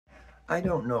I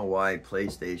don't know why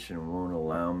PlayStation won't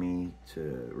allow me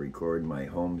to record my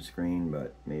home screen,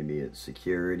 but maybe it's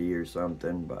security or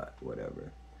something, but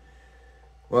whatever.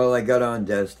 Well, I got on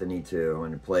Destiny 2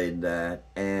 and played that,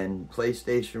 and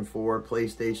PlayStation 4,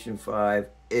 PlayStation 5,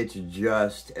 it's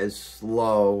just as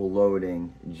slow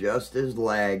loading, just as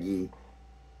laggy.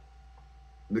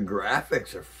 The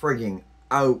graphics are frigging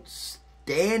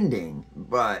outstanding,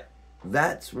 but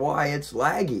that's why it's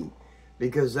laggy.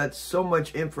 Because that's so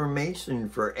much information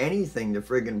for anything to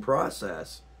friggin'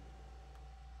 process.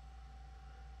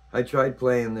 I tried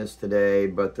playing this today,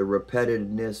 but the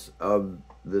repetitiveness of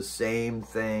the same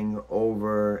thing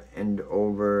over and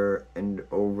over and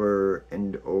over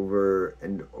and over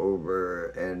and over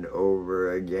and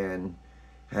over again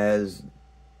has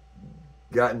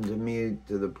gotten to me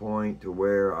to the point to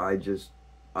where I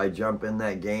jump in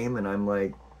that game and I'm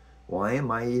like, why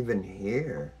am I even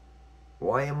here?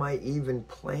 Why am I even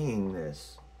playing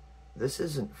this? This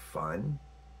isn't fun.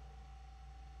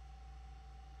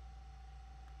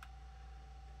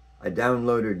 I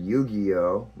downloaded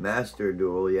Yu-Gi-Oh! Master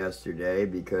Duel yesterday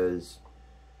because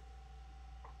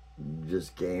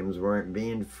just games weren't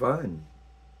being fun.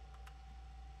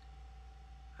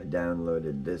 I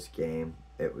downloaded this game.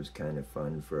 It was kind of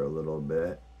fun for a little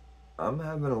bit. I'm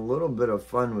having a little bit of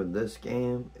fun with this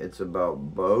game. It's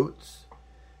about boats.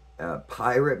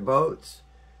 Pirate boats,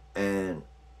 and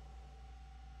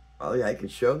well, yeah, I could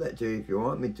show that to you if you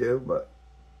want me to, but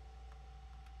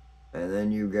and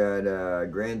then you got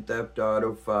Grand Theft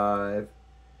Auto 5,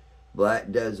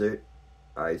 Black Desert.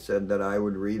 I said that I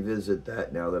would revisit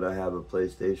that now that I have a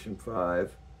PlayStation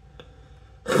 5.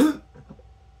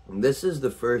 This is the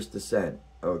first Ascent,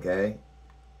 okay?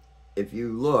 If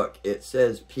you look, it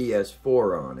says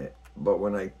PS4 on it, but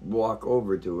when I walk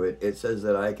over to it, it says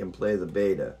that I can play the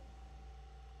beta.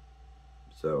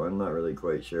 So I'm not really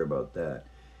quite sure about that.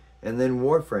 And then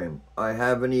Warframe. I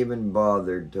haven't even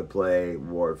bothered to play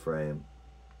Warframe.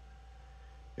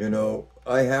 You know,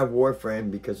 I have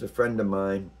Warframe because a friend of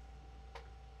mine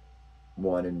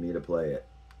wanted me to play it.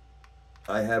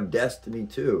 I have Destiny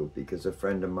 2 because a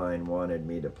friend of mine wanted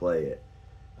me to play it.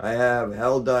 I have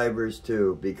Helldivers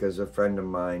 2 because a friend of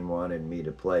mine wanted me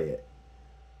to play it.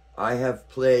 I have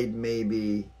played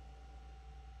maybe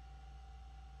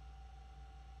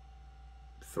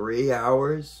 3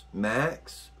 hours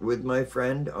max with my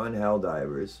friend on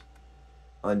Helldivers.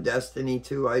 On Destiny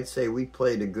 2, I'd say we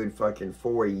played a good fucking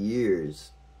 4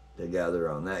 years together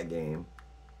on that game.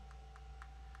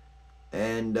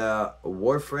 And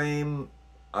Warframe,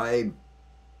 I've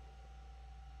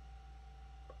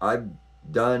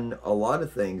done a lot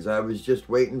of things. I was just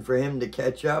waiting for him to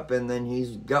catch up, and then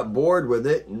he's got bored with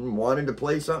it and wanted to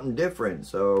play something different.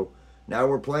 So now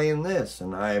we're playing this,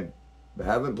 and I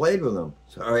haven't played with him.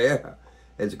 So yeah,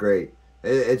 it's great.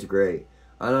 It's great.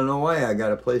 I don't know why I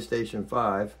got a PlayStation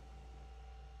 5.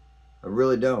 I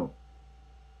really don't.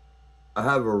 I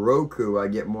have a Roku I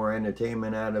get more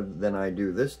entertainment out of than I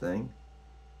do this thing.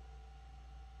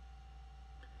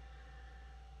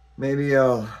 Maybe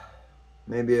I'll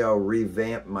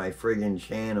revamp my friggin'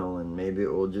 channel, and maybe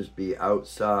it will just be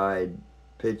outside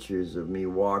pictures of me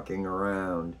walking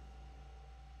around.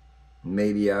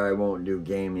 Maybe I won't do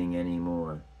gaming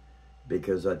anymore,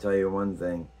 because I tell you one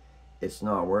thing, it's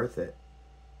not worth it.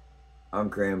 I'm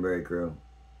Cranberrycrew.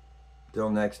 Till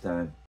next time.